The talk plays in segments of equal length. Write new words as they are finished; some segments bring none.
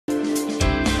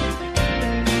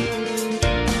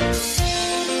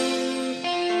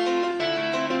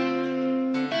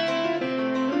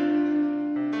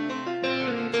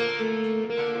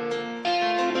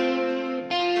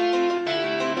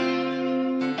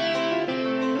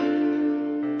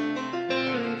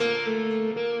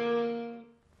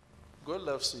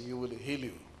loves you, he will heal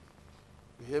you.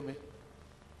 You hear me?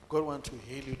 God wants to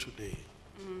heal you today.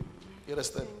 You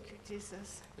understand? Thank you,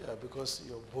 Jesus. Yeah, because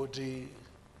your body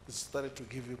is started to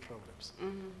give you problems.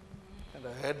 And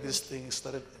I heard this thing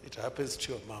it happens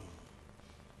to your mom,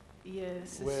 Yes,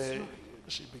 it's where true.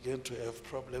 she began to have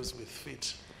problems with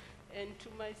feet. And to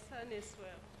my son as well.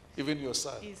 Even your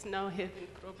son. He's now having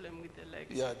problem with the legs.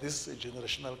 Yeah, this is a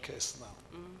generational case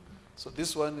now. So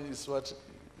this one is what?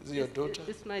 Is it your daughter?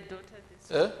 It's my daughter.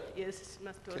 Eh? Yes, it's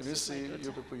my daughter. Can you see,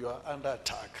 you people, you are under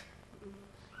attack.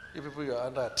 You people, you are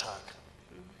under attack.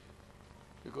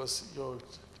 Because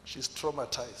she's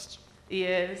traumatized.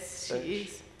 Yes, she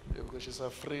is. Yeah, because she's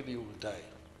afraid you will die.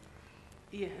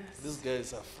 Yes. This guy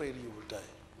is afraid you will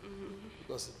die.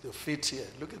 Because the feet here,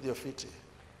 look at your feet here.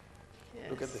 Yes.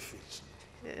 Look at the feet.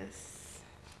 Yes.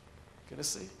 Can you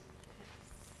see? Can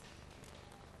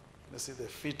you see the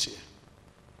feet here?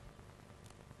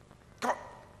 Come.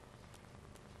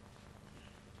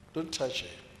 Don't touch her.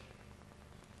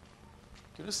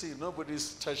 Can you see?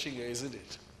 Nobody's touching her, isn't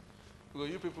it? Because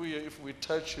you people here, if we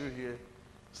touch you here,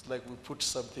 it's like we put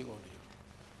something on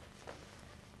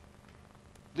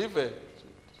you. Leave her.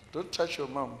 Don't touch your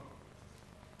mom.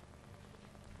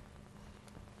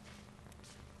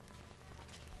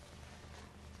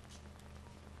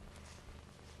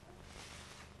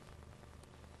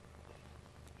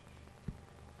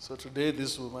 So today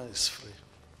this woman is free.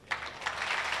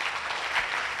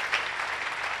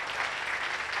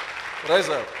 Rise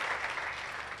up.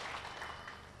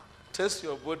 Test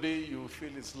your body, you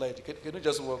feel it's light. Can you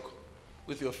just walk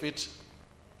with your feet?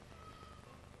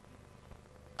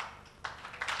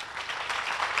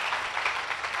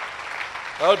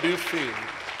 How do you feel?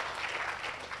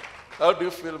 How do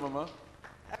you feel, Mama?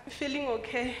 I'm feeling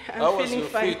okay. How was feeling your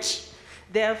fine. feet?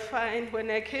 They are fine. When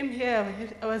I came here,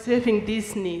 I was having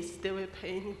these knees. They were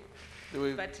paining. They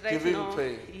were But right giving now, you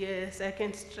pain. yes, I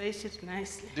can stretch it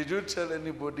nicely. Did you tell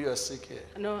anybody you are sick here?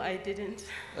 No, I didn't.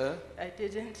 Huh? I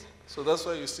didn't. So that's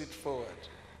why you sit forward.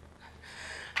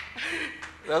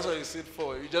 That's why you sit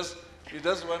forward. You just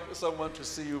want someone to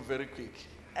see you very quick.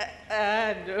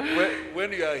 No.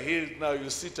 When you are healed now, you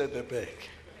sit at the back.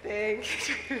 Thank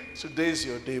you. Today is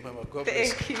your day, Mama. God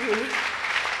bless Thank you. you.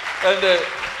 And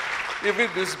even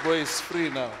this boy is free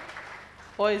now.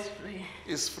 Boy is free.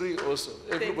 He's free also.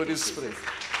 Everybody's Thank you, free. Jesus.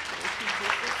 Thank you,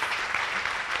 Jesus.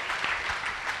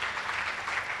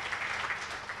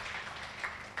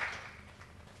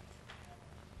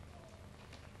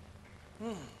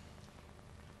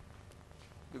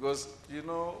 Because you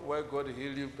know why God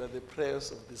healed you by the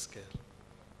prayers of this girl.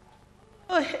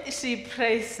 Oh, she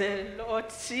prays the Lord.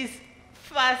 She's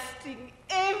fasting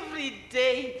every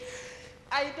day.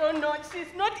 I don't know. She's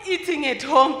not eating at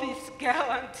home, this girl,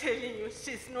 I'm telling you.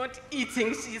 She's not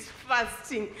eating. She's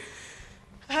fasting.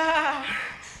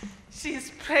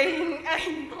 She's praying.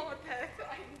 I know that.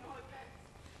 I know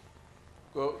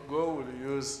that. God will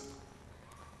use,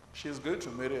 she's going to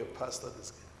marry a pastor,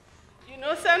 this girl. You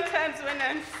know, sometimes when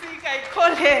I'm sick, I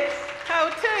call her.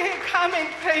 I'll tell her, come and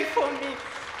pray for me.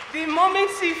 The moment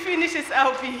she finishes,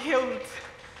 I'll be healed.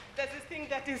 That's the thing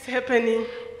that is happening.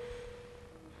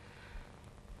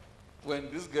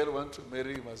 When this girl wants to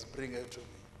marry, you must bring her to me.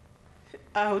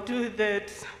 I'll do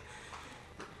that.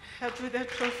 I'll do that,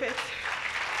 Prophet.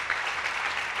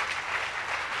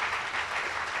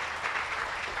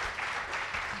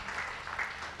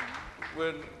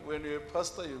 When you're a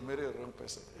pastor, you marry a wrong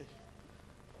person.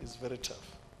 It's very tough.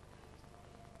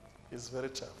 It's very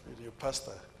tough. When you're a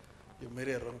pastor, you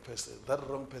marry a wrong person. That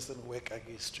wrong person will work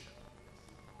against you.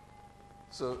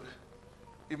 So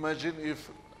imagine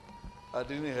if I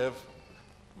didn't have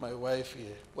my wife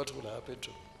here, what will happen to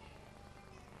me?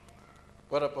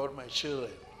 What about my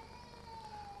children?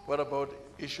 What about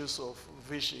issues of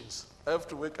visions? I have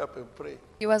to wake up and pray.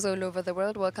 Viewers all over the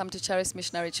world, welcome to Charis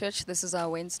Missionary Church. This is our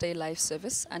Wednesday live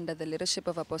service under the leadership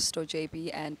of Apostle JB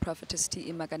and Prophetess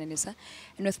T. Makananisa.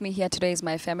 And with me here today is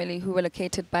my family who were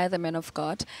located by the man of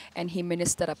God, and he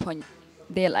ministered upon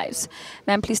their lives.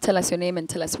 Ma'am, please tell us your name and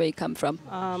tell us where you come from.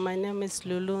 My name is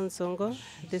Lulu Nzongo.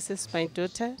 This is my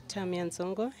daughter, Tamia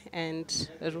Nzongo, and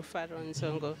Rufaro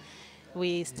Nzongo.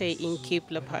 We stay in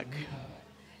Kibla Park.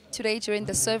 Today during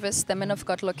the service, the man of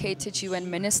God located you and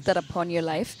ministered upon your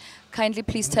life. Kindly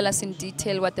please tell us in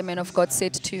detail what the man of God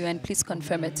said to you, and please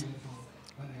confirm it.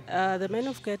 The man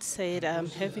of God said, I'm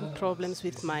having problems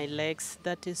with my legs.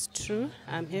 That is true.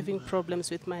 I'm having problems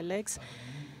with my legs.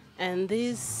 And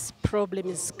this problem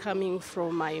is coming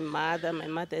from my mother. My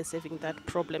mother is having that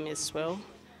problem as well.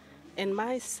 And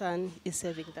my son is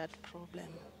having that problem.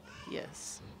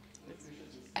 Yes.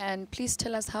 And please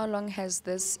tell us, how long has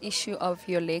this issue of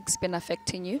your legs been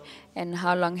affecting you, and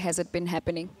how long has it been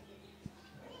happening?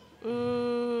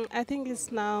 I think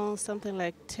it's now something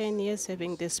like 10 years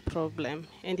having this problem,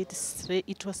 and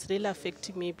it was really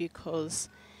affecting me because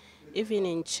even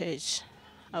in church,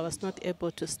 I was not able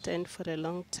to stand for a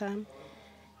long time.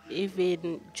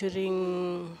 Even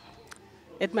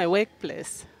at my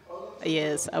workplace,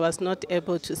 yes, I was not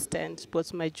able to stand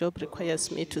because my job requires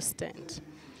me to stand.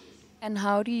 And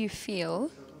how do you feel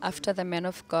after the man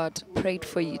of God prayed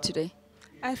for you today?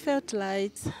 I felt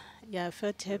light, yeah, I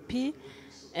felt happy,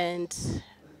 and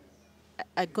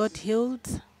I got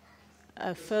healed.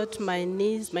 I felt my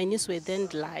knees were then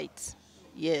light.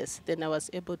 Yes, then I was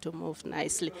able to move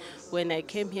nicely. When I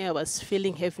came here, I was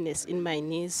feeling heaviness in my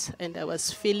knees, and I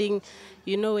was feeling,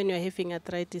 when you're having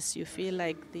arthritis, you feel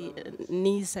like the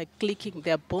knees are clicking.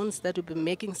 There are bones that will be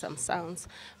making some sounds.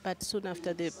 But soon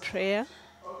after the prayer,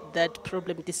 that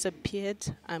problem disappeared.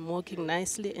 I'm walking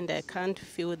nicely, and I can't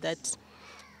feel that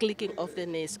clicking of the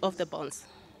knees, of the bones.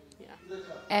 Yeah.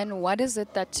 And what is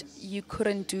it that you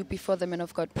couldn't do before the man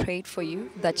of God prayed for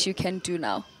you that you can do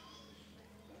now?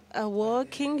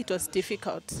 Walking, it was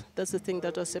difficult. That's the thing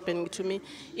that was happening to me.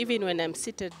 Even when I'm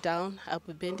seated down, I'll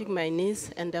be bending my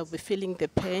knees and I'll be feeling the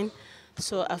pain.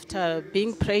 So after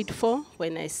being prayed for,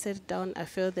 when I sat down, I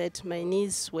felt that my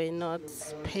knees were not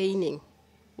paining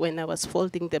when I was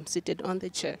folding them seated on the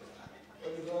chair.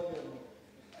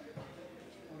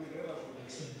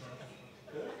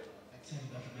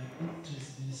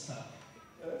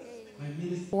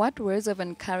 What words of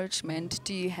encouragement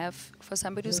do you have for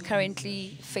somebody who's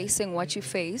currently facing what you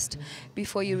faced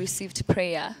before you received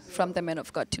prayer from the man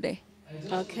of God today?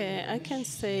 Okay, I can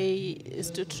say is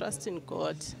to trust in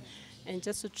God and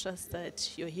just to trust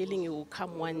that your healing will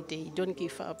come one day. Don't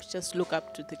give up. Just look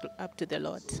up to the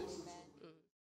Lord.